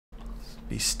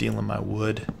Be stealing my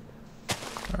wood.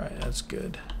 Alright, that's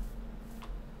good.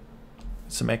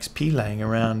 Some XP laying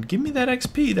around. Give me that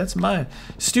XP. That's mine.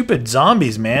 Stupid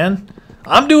zombies, man.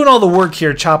 I'm doing all the work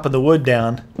here chopping the wood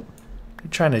down. You're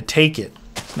trying to take it.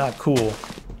 It's not cool.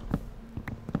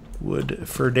 Wood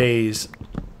for days.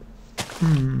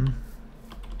 Give me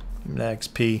that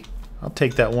XP. I'll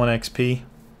take that 1 XP.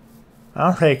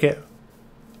 I'll take it.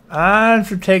 I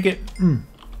should take it.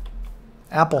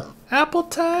 Apple. Apple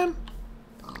time.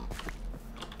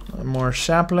 More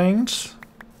saplings.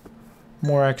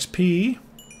 More XP.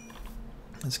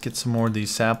 Let's get some more of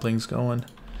these saplings going.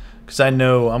 Because I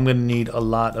know I'm going to need a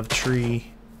lot of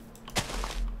tree.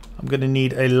 I'm going to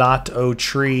need a lot of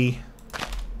tree.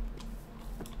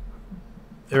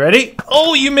 You ready?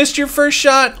 Oh, you missed your first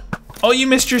shot. Oh, you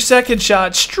missed your second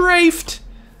shot. Strafed.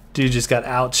 Dude just got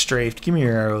out strafed. Give me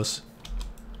your arrows.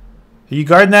 Are you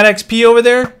guarding that XP over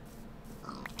there?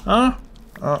 Huh?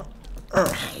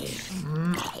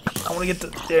 I want to get the...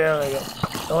 There we go.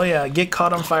 Oh, yeah. Get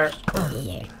caught on fire.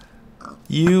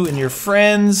 You and your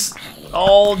friends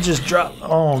all just drop...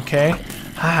 Oh, okay.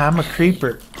 Ah, I'm a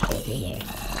creeper.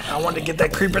 I want to get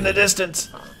that creeper in the distance.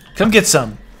 Come get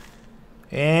some.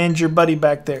 And your buddy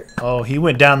back there. Oh, he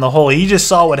went down the hole. He just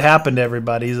saw what happened to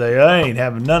everybody. He's like, I ain't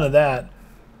having none of that.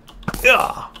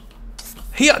 Yeah.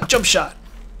 Here, jump shot.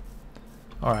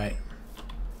 All right.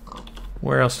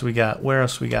 Where else do we got? Where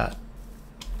else we got?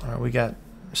 All right, we got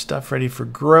stuff ready for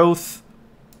growth.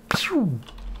 All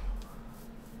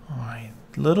right.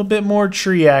 A little bit more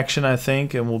tree action, I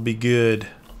think, and we'll be good.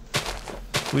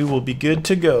 We will be good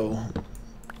to go.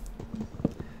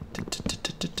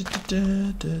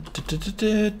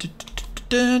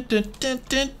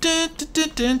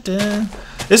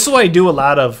 This is what I do a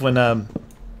lot of when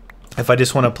if I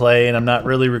just want to play and I'm not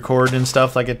really recording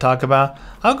stuff like I talk about.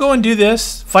 I'll go and do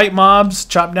this, fight mobs,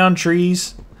 chop down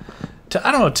trees.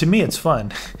 I don't know, to me it's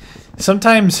fun.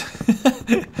 Sometimes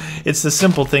it's the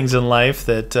simple things in life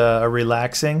that are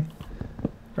relaxing,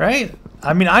 right?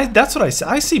 I mean, that's what I see.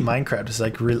 I see Minecraft as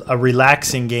like a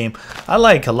relaxing game. I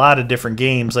like a lot of different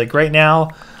games. Like right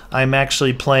now, I'm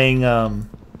actually playing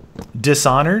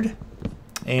Dishonored,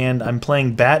 and I'm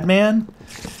playing Batman.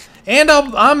 And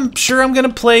I'm sure I'm going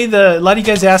to play a lot of you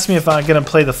guys asked me if I'm going to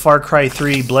play the Far Cry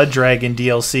 3 Blood Dragon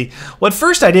DLC. Well, at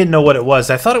first I didn't know what it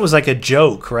was. I thought it was like a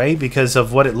joke, right? Because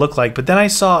of what it looked like. But then I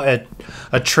saw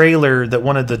a trailer that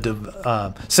one of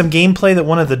the, some gameplay that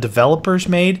one of the developers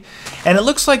made. And it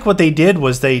looks like what they did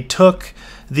was they took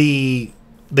the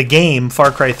game,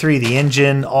 Far Cry 3, the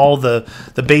engine, all the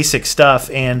basic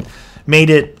stuff, and made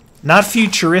it not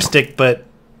futuristic, but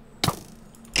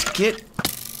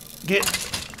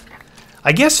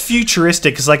I guess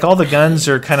futuristic, because like all the guns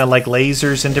are kind of like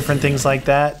lasers and different things like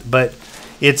that, but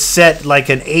it's set like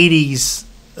an 80s,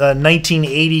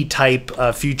 1980 type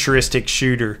futuristic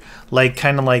shooter, like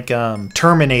kind of like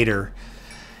Terminator.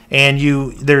 And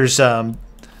there's the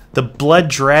blood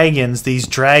dragons, these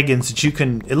dragons that you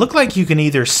can, it looked like you can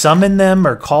either summon them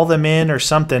or call them in or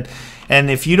something. And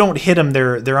if you don't hit them,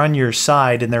 they're on your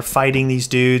side and they're fighting these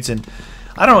dudes. And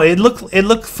I don't know, it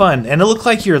looked fun, and it looked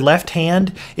like your left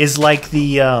hand is like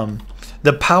the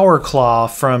power claw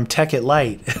from Tekkit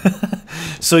Light.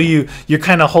 So you're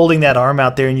kind of holding that arm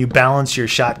out there and you balance your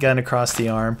shotgun across the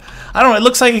arm. I don't know, it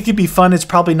looks like it could be fun. It's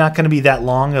probably not going to be that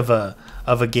long of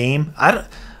a game. I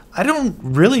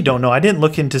really don't know. I didn't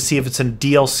look in to see if it's a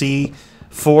DLC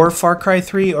for Far Cry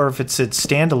 3 or if it's a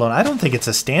standalone. I don't think it's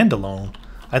a standalone.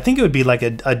 I think it would be like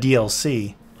a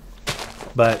DLC.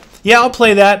 But yeah, I'll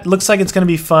play that. Looks like it's going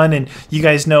to be fun, and you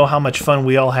guys know how much fun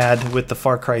we all had with the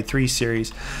Far Cry 3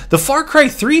 series. The Far Cry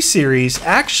 3 series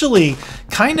actually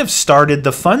kind of started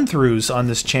the fun-throughs on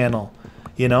this channel,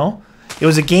 you know? It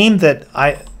was a game that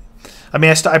I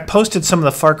posted some of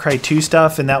the Far Cry 2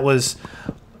 stuff, and that was...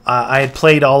 I had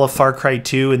played all of Far Cry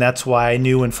 2, and that's why I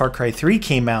knew when Far Cry 3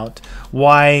 came out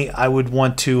why I would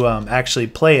want to actually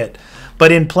play it.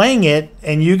 But in playing it,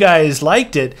 and you guys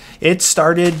liked it, it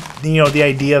started, you know, the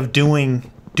idea of doing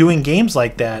games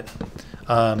like that,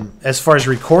 as far as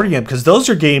recording them, because those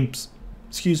are games,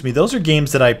 excuse me, those are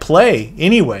games that I play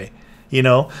anyway, you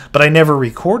know, but I never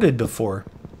recorded before.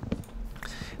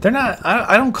 They're not,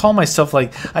 I don't call myself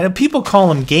like, I know people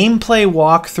call them gameplay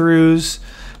walkthroughs,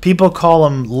 people call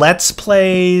them let's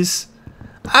plays.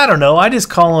 I don't know, I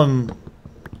just call them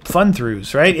fun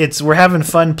throughs, right? We're having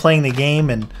fun playing the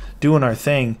game and doing our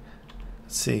thing.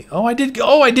 Let's see. Oh, I did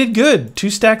good. 2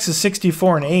 stacks of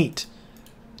 64 and 8.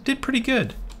 Did pretty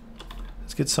good.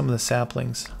 Let's get some of the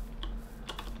saplings.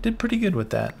 Did pretty good with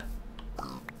that.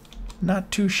 Not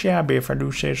too shabby, if I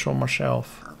do say so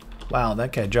myself. Wow,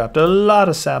 that guy dropped a lot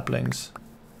of saplings.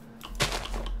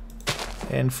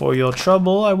 And for your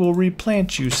trouble, I will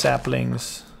replant you,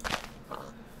 saplings.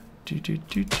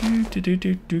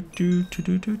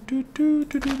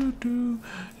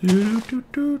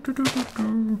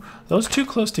 Those too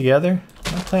close together?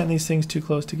 I'm planting these things too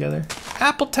close together.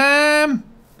 Apple time!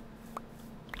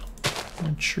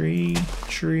 A tree.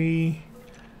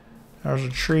 There's a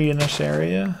tree in this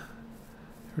area.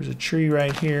 There's a tree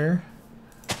right here.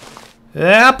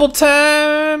 Apple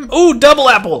time! Ooh, double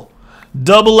apple!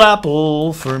 Double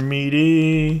apple for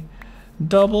Meaty.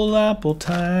 Double apple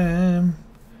time.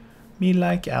 Me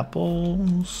like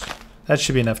apples. That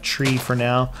should be enough tree for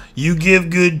now. You give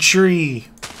good tree.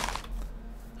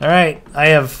 Alright, I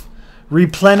have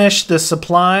replenished the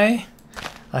supply.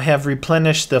 I have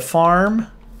replenished the farm.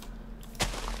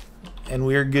 And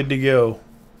we're good to go.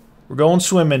 We're going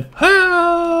swimming.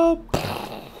 Help!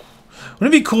 Wouldn't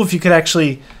it be cool if you could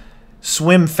actually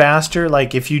swim faster?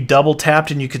 Like if you double tapped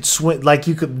and you could swim, like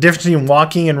you could, difference between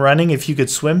walking and running, if you could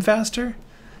swim faster?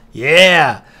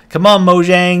 Yeah! Come on,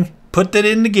 Mojang. Put that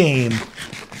in the game.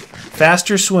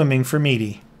 Faster swimming for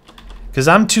Meaty. Because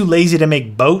I'm too lazy to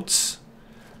make boats.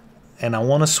 And I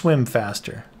want to swim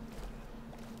faster.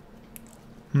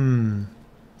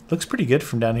 Looks pretty good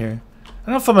from down here. I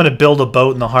don't know if I'm going to build a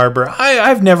boat in the harbor.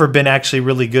 I've never been actually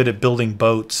really good at building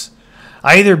boats.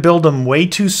 I either build them way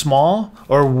too small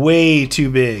or way too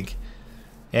big.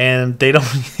 And they don't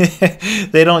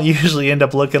they don't usually end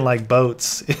up looking like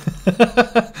boats.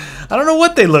 I don't know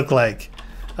what they look like.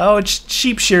 Oh, it's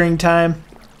sheep shearing time.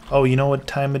 Oh, you know what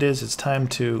time it is? It's time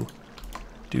to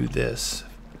do this.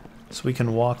 So we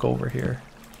can walk over here.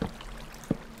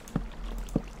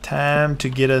 Time to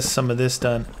get us some of this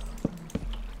done.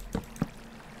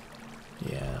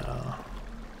 Yeah.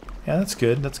 Yeah, that's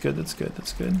good. That's good. That's good.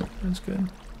 That's good. That's good.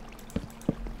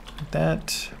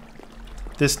 That.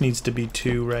 This needs to be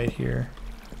 2 right here.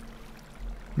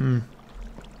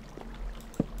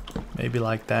 Maybe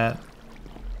like that.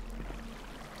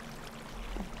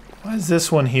 Why is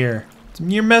this one here?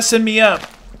 You're messing me up,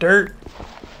 dirt.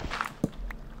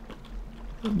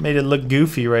 Made it look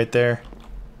goofy right there.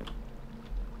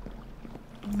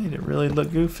 Made it really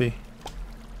look goofy.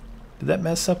 Did that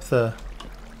mess up the...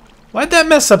 Why'd that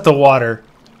mess up the water?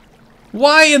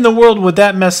 Why in the world would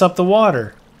that mess up the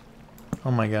water?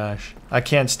 Oh my gosh. I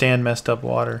can't stand messed up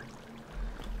water.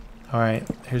 Alright,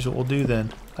 here's what we'll do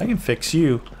then. I can fix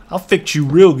you. I'll fix you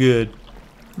real good.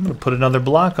 I'm gonna put another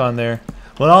block on there.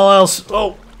 When all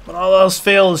else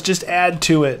fails, just add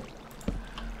to it.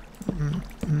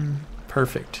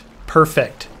 Perfect.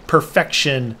 Perfect.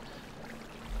 Perfection.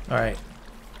 Alright.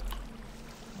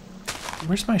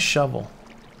 Where's my shovel?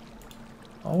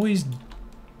 Always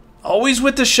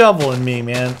with the shovel in me,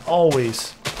 man.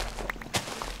 Always.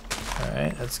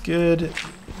 Alright, that's good.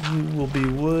 You will be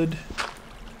wood.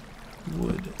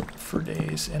 Wood for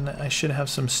days. And I should have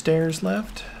some stairs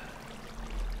left.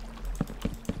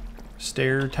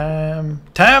 Stair time.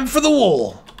 Time for the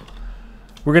wool.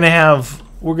 We're gonna have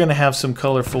some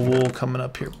colorful wool coming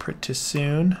up here pretty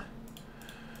soon.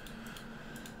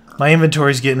 My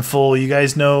inventory's getting full. You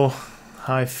guys know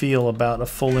how I feel about a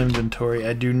full inventory.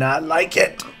 I do not like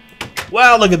it.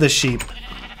 Wow, look at the sheep.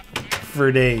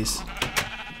 For days.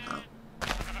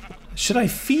 Should I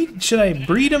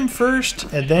breed them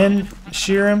first and then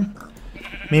shear them?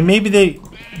 I mean, maybe they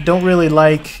don't really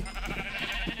like...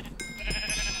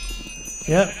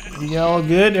 Yep, you all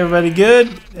good? Everybody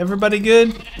good? Everybody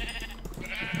good?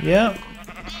 Yep.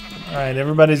 Alright,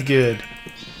 everybody's good.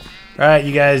 Alright,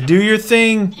 you guys, do your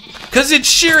thing. Cause it's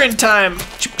shearing time!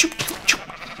 Choop, choop, choop, choop.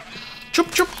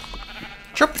 Choop, choop.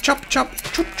 Chop, chop, chop,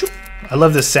 choop, choop. I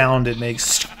love the sound it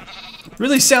makes.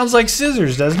 Really sounds like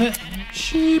scissors, doesn't it?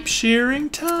 Sheep shearing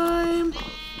time.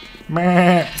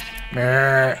 Alright,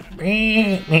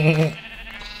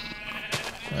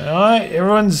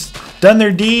 everyone's done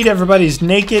their deed. Everybody's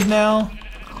naked now.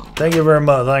 Thank you very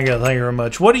much. Thank you very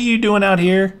much. What are you doing out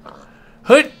here?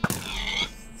 Hoot!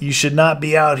 You should not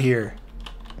be out here.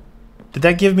 Did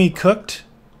that give me cooked?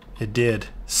 It did.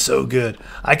 So good.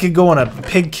 I could go on a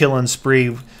pig killing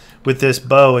spree with this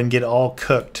bow and get all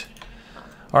cooked.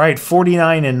 Alright,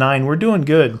 49 and 9. We're doing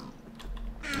good.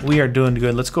 We are doing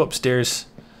good. Let's go upstairs.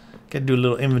 Gotta do a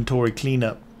little inventory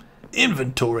cleanup.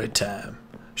 Inventory time.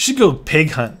 Should go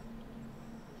pig hunt.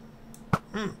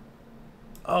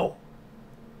 Oh.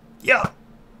 Yeah.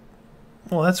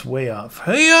 Well, that's way off.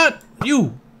 Hey,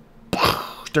 you.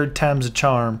 Third time's a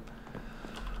charm.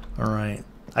 Alright.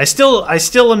 I still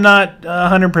am not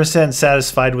 100%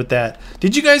 satisfied with that.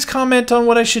 Did you guys comment on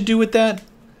what I should do with that?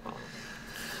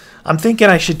 I'm thinking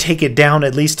I should take it down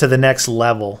at least to the next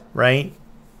level, right?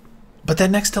 But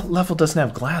that next level doesn't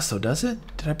have glass though, does it?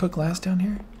 Did I put glass down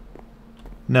here?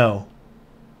 No.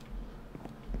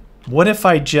 What if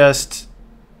I just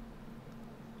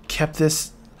kept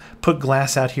this, put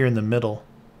glass out here in the middle?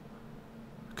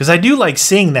 Because I do like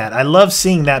seeing that. I love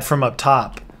seeing that from up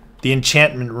top. The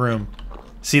enchantment room.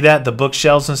 See that? The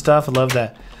bookshelves and stuff. I love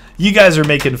that. You guys are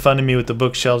making fun of me with the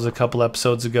bookshelves a couple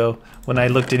episodes ago. When I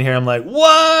looked in here, I'm like,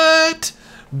 what?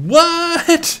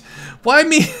 What? Why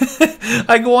me?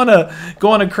 I go on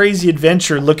a crazy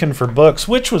adventure looking for books,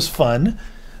 which was fun.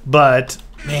 But,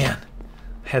 man,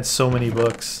 I had so many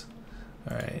books.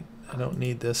 Alright, I don't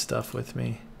need this stuff with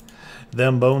me.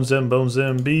 Them bones, them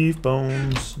beef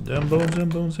bones. Them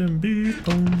bones, them beef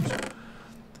bones.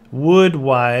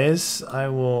 Wood-wise,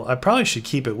 I probably should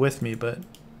keep it with me, but...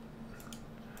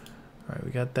 Alright, we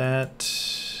got that.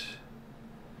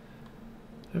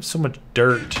 I have so much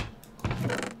dirt.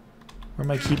 Where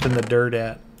am I keeping the dirt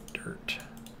at? Dirt.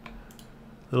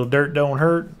 Little dirt don't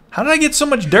hurt. How did I get so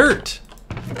much dirt?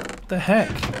 What the heck?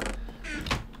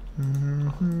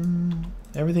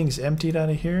 Everything's emptied out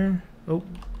of here. Oh.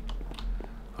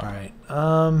 Alright.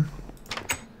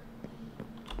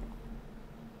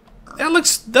 That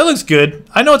looks good.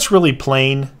 I know it's really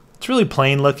plain. It's really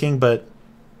plain looking, but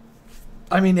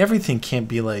I mean everything can't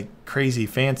be like crazy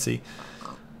fancy.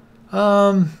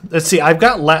 Let's see.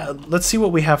 Let's see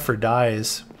what we have for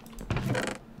dyes.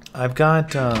 I've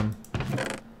got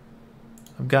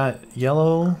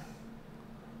yellow.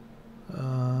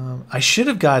 I should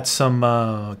have got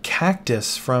some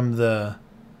cactus from the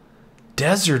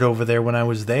desert over there when I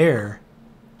was there.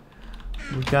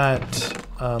 We got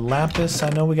lapis. I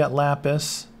know we got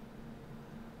lapis.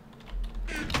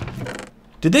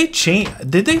 Did they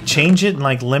change it and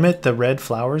like limit the red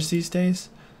flowers these days?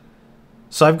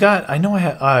 So I've got, I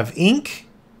have ink.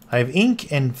 I have ink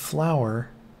and flour.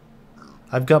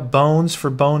 I've got bones for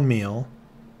bone meal.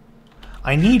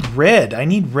 I need red. I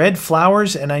need red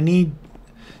flowers, and I need...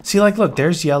 See, like, look,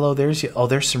 there's yellow. Oh,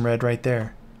 there's some red right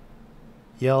there.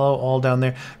 Yellow all down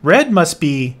there. Red must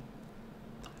be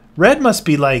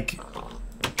like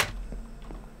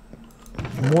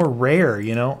more rare,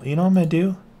 you know? You know what I'm going to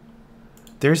do?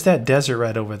 There's that desert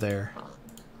right over there.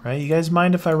 Right? You guys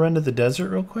mind if I run to the desert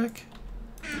real quick?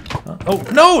 Oh,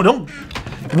 no, don't...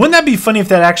 Wouldn't that be funny if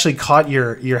that actually caught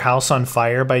your house on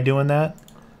fire by doing that?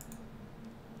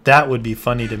 That would be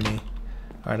funny to me.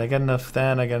 Alright, I got enough of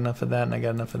that, I got enough of that, and I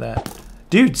got enough of that.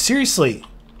 Dude, seriously.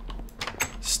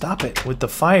 Stop it with the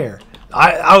fire.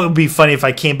 I would be funny if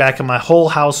I came back and my whole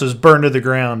house was burned to the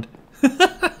ground.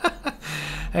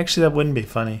 Actually, that wouldn't be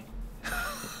funny.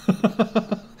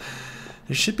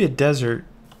 There should be a desert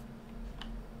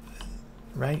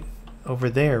right over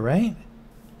there, right?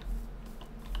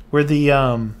 Where the,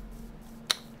 can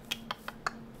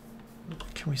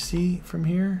we see from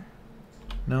here?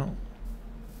 No.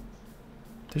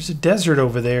 There's a desert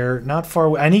over there, not far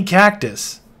away. I need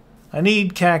cactus. I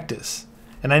need cactus.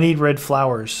 And I need red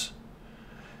flowers.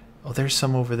 Oh, there's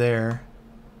some over there.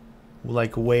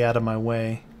 Like way out of my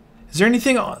way. Is there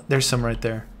anything? Oh, there's some right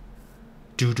there.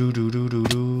 Do do do do do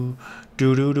do.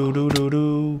 Do do do do do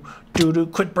do. Do do.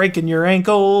 Quit breaking your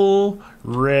ankle.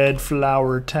 Red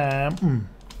flower time.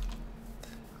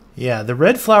 Yeah, the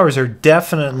red flowers are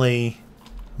definitely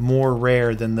more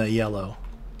rare than the yellow.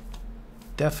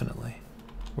 Definitely.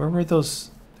 Where were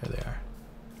those? There they are.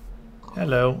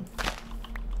 Hello.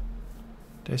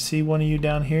 Do I see one of you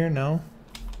down here? No.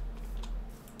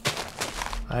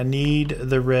 I need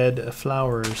the red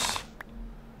flowers.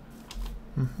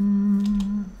 Give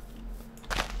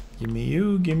me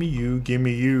you, give me you, give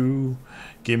me you.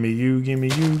 Give me you, give me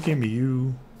you, give me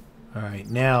you. Alright,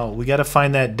 now we gotta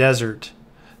find that desert.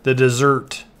 The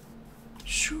dessert.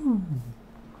 Shoo.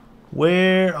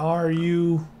 Where are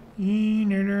you?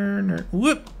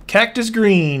 Whoop! Cactus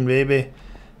green, baby.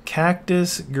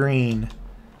 Cactus green.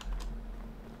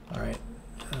 Alright.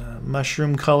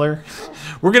 Mushroom color.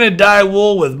 We're gonna dye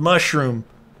wool with mushroom.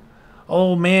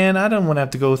 Oh man, I don't want to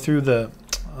have to go through the...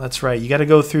 That's right, you gotta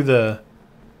go through the...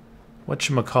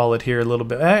 Whatchamacallit here a little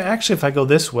bit. Actually, if I go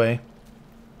this way,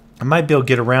 I might be able to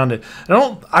get around it.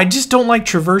 I just don't like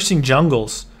traversing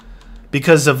jungles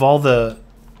because of all the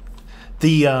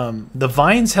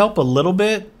vines help a little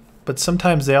bit, but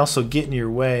sometimes they also get in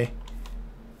your way.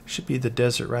 Should be the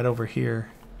desert right over here.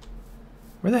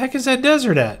 Where the heck is that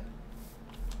desert at?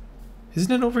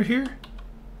 Isn't it over here?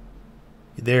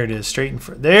 There it is, straight in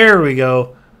front. There we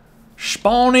go.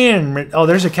 Spawn in. Oh,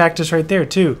 there's a cactus right there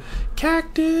too.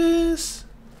 Cactus.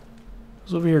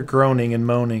 Who's over here groaning and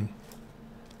moaning?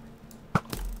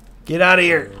 Get out of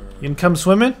here. You can come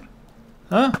swimming?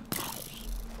 Huh?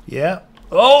 Yeah.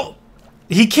 Oh!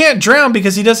 He can't drown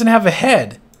because he doesn't have a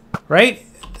head. Right?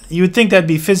 You would think that'd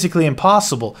be physically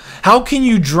impossible. How can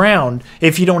you drown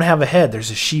if you don't have a head? There's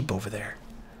a sheep over there.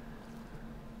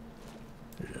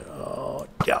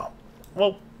 Yeah.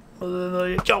 Whoa.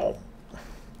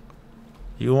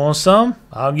 You want some?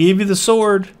 I'll give you the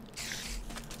sword.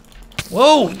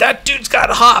 Whoa, that dude's got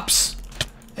hops.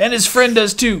 And his friend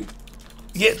does too.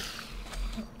 Get.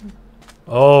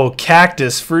 Oh,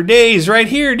 cactus for days right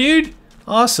here, dude.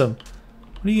 Awesome.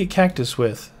 What do you get cactus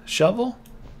with? Shovel?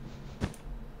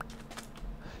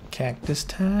 Cactus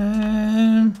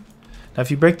time. Now, if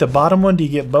you break the bottom one, do you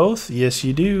get both? Yes,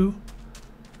 you do.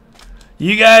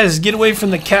 You guys, get away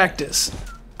from the cactus.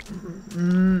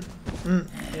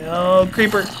 Oh,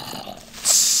 creeper.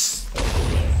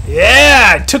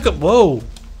 Yeah, I took it. Whoa.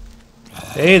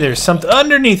 Hey, there's something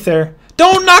underneath there.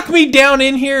 Don't knock me down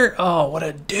in here. Oh, what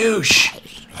a douche.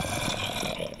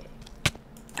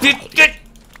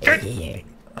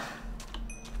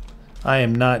 I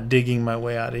am not digging my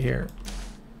way out of here.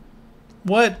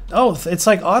 What? Oh, it's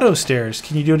like auto stairs.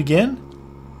 Can you do it again?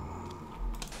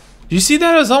 Do you see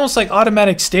that? It was almost like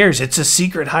automatic stairs. It's a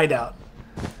secret hideout.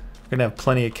 We're going to have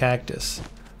plenty of cactus.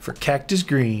 For cactus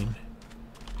green.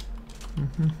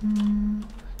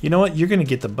 You know what? You're going to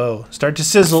get the bow. Start to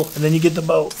sizzle, and then you get the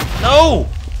bow. No!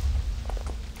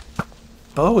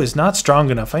 Bow is not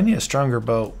strong enough. I need a stronger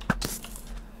bow.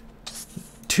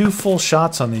 2 full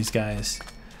shots on these guys.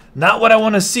 Not what I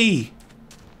want to see.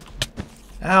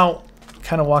 Ow.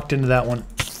 Kind of walked into that one.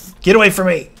 Get away from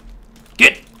me.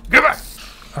 Get back.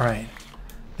 All right.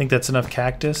 I think that's enough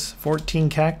cactus. 14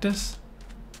 cactus.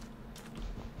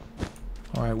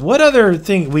 All right. What other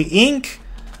thing? We ink,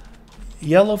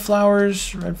 yellow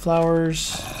flowers, red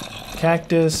flowers,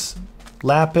 cactus,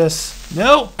 lapis.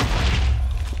 No.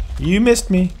 You missed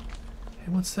me.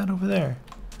 Hey, what's that over there?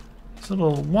 It's a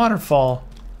little waterfall.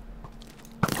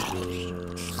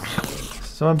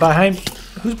 Someone behind me.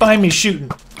 Who's behind me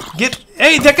shooting? Get.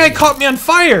 Hey, that guy caught me on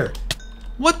fire.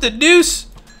 What the deuce?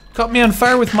 Caught me on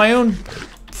fire with my own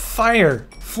fire.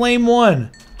 Flame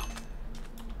 1.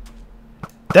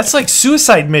 That's like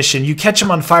suicide mission. You catch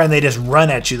them on fire and they just run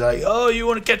at you. They're like, oh, you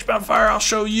want to catch me on fire? I'll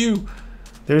show you.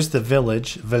 There's the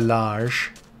village.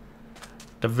 Village.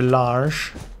 The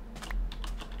village.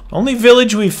 Only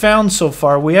village we've found so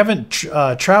far. We haven't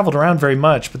traveled around very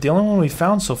much, but the only one we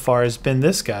found so far has been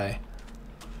this guy.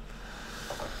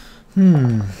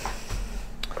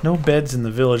 No beds in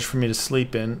the village for me to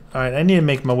sleep in. Alright, I need to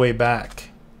make my way back.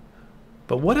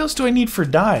 But what else do I need for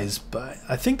dyes? But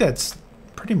I think that's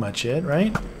pretty much it,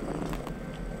 right?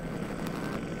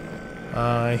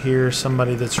 I hear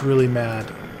somebody that's really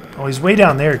mad. Oh, he's way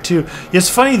down there too. It's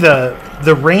funny,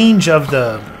 the range of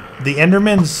the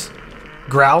Enderman's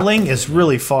growling is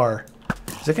really far.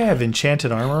 Does that guy have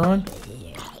enchanted armor on?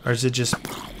 Or is it just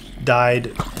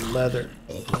dyed leather?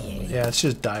 Yeah, it's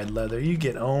just dyed leather. You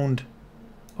get owned.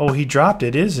 Oh, he dropped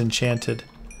it. It is enchanted.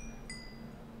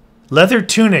 Leather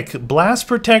tunic, blast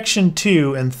protection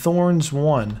 2, and thorns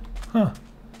 1. Huh.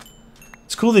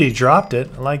 It's cool that he dropped it.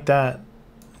 I like that.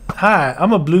 Hi,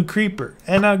 I'm a blue creeper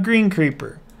and a green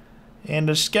creeper and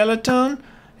a skeleton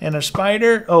and a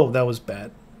spider. Oh, that was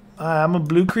bad. Hi, I'm a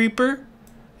blue creeper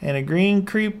and a green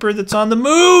creeper that's on the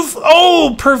move.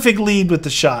 Oh, perfect lead with the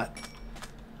shot.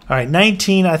 All right,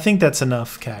 19. I think that's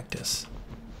enough cactus.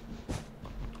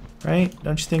 Right?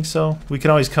 Don't you think so? We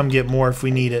can always come get more if we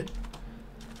need it.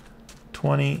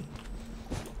 20,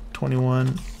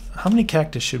 21. How many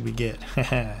cactus should we get?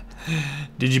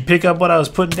 Did you pick up what I was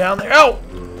putting down there? Oh!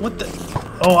 What the?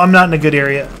 Oh, I'm not in a good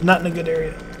area. Not in a good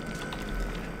area.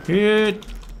 Good.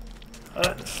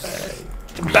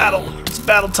 Battle. It's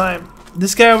battle time.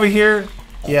 This guy over here.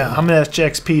 Yeah, how much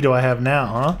XP do I have now,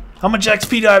 huh? How much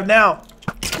XP do I have now?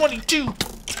 22.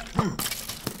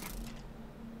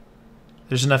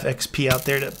 There's enough XP out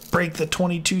there to break the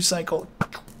 22 cycle.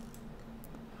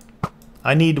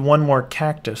 I need one more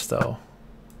cactus, though.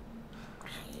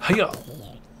 Hiya.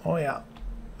 Oh, yeah.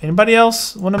 Anybody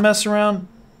else want to mess around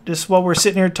just while we're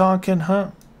sitting here talking,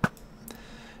 huh?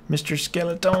 Mr.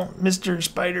 Skeleton, Mr.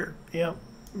 Spider. Yep.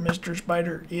 Mr.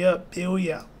 Spider. Yep. Oh,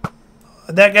 yeah.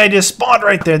 That guy just spawned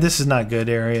right there. This is not good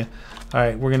area. All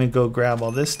right, we're going to go grab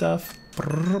all this stuff.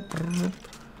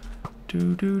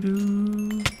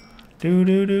 Do-do-do.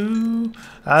 Do-do-do.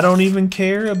 I don't even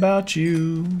care about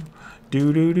you.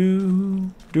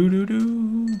 Do-do-do.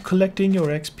 Do-do-do. Collecting your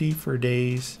XP for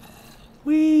days.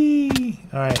 Whee!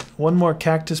 Alright, one more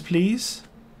cactus, please.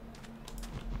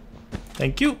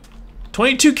 Thank you.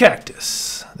 22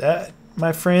 cactus. That,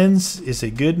 my friends, is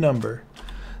a good number.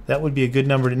 That would be a good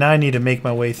number. Now I need to make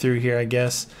my way through here, I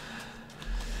guess.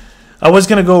 I was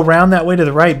going to go around that way to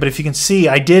the right, but if you can see,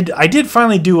 I did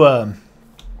finally do a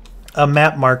a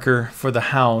map marker for the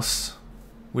house,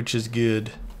 which is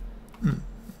good.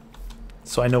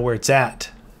 So I know where it's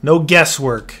at. No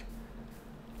guesswork.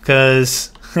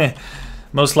 Because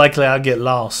most likely I'll get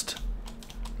lost.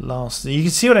 You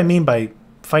can see what I mean by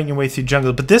fighting your way through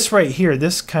jungle. But this right here,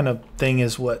 this kind of thing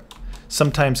is what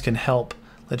sometimes can help.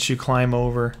 Lets you climb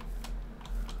over.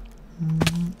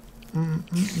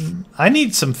 I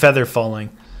need some feather falling.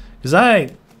 Because I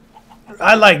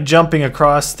like jumping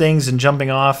across things and jumping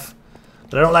off.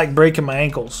 But I don't like breaking my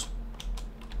ankles.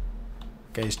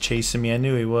 Guy's chasing me. I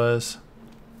knew he was.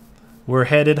 We're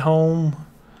headed home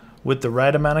with the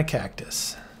right amount of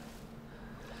cactus.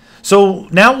 So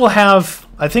now we'll have,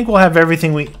 I think we'll have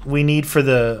everything we need for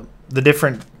the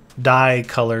different dye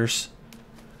colors.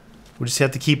 We just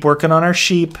have to keep working on our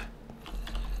sheep.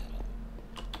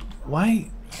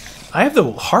 Why? I have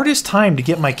the hardest time to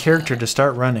get my character to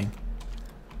start running.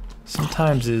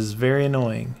 Sometimes it is very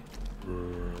annoying.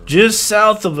 Just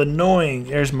south of annoying.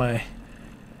 There's my...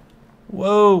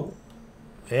 Whoa.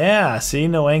 Yeah, see,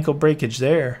 no ankle breakage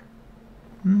there.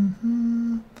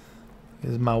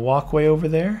 Is my walkway over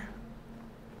there?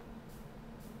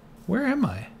 Where am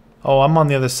I? Oh, I'm on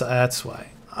the other side. That's why.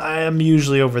 I am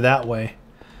usually over that way.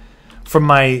 From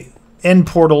my end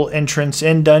portal entrance,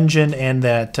 end dungeon, and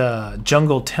that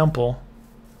jungle temple.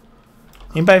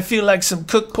 Anybody feel like some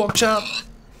cooked pork chop?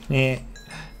 Yeah.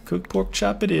 Cooked pork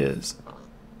chop it is.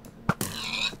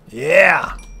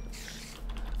 Yeah.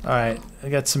 Alright, I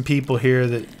got some people here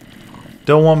that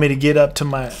don't want me to get up to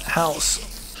my house.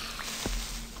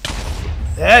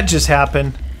 That just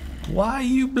happened. Why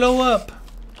you blow up?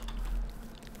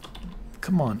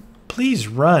 Come on. Please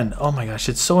run. Oh my gosh,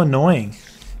 it's so annoying.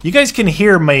 You guys can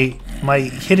hear my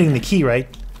hitting the key, right?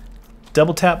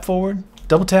 Double tap forward.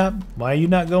 Double tap. Why are you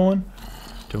not going?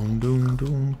 Doom doom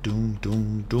doom doom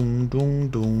doom doom doom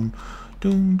doom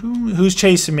doom doom. Who's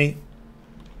chasing me?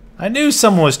 I knew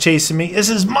someone was chasing me. This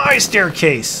is my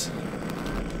staircase.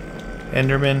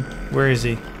 Enderman, where is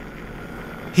he?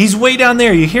 He's way down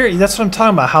there. You hear it? That's what I'm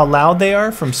talking about. How loud they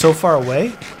are from so far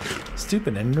away.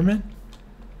 Stupid Enderman.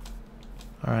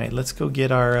 All right, let's go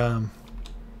get our.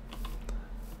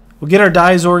 We'll get our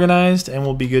dyes organized, and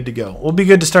we'll be good to go. We'll be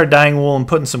good to start dyeing wool and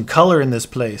putting some color in this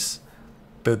place.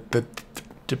 I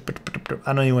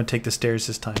don't even want to take the stairs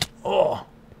this time. Oh.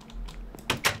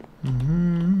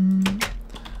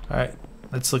 All right,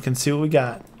 let's look and see what we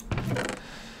got.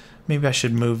 Maybe I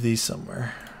should move these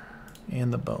somewhere.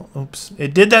 And the bone. Oops.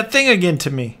 It did that thing again to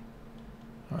me.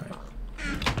 All right.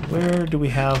 Where do we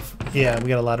have... Yeah, we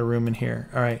got a lot of room in here.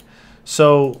 All right.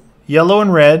 So, yellow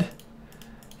and red.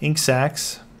 Ink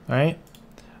sacks. All right.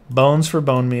 Bones for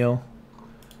bone meal.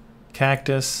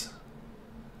 Cactus.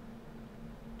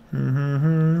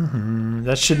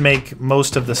 That should make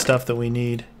most of the stuff that we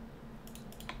need.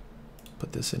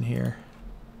 Put this in here.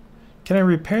 Can I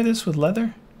repair this with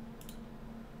leather?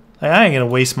 I ain't gonna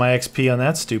waste my XP on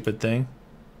that stupid thing.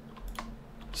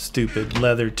 Stupid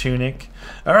leather tunic.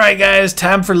 Alright guys,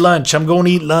 time for lunch. I'm going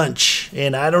to eat lunch.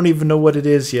 And I don't even know what it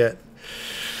is yet.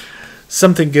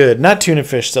 Something good. Not tuna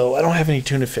fish though. I don't have any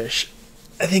tuna fish.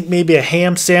 I think maybe a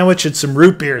ham sandwich and some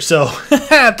root beer. So,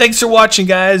 thanks for watching,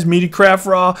 guys. Meatycraft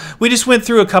RAW. We just went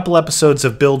through a couple episodes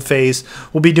of build phase.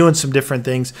 We'll be doing some different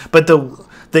things. But the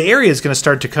area is going to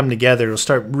start to come together. It'll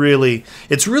start really...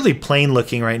 It's really plain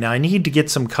looking right now. I need to get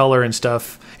some color and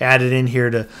stuff added in here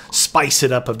to spice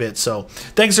it up a bit. So,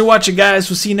 thanks for watching, guys.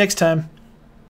 We'll see you next time.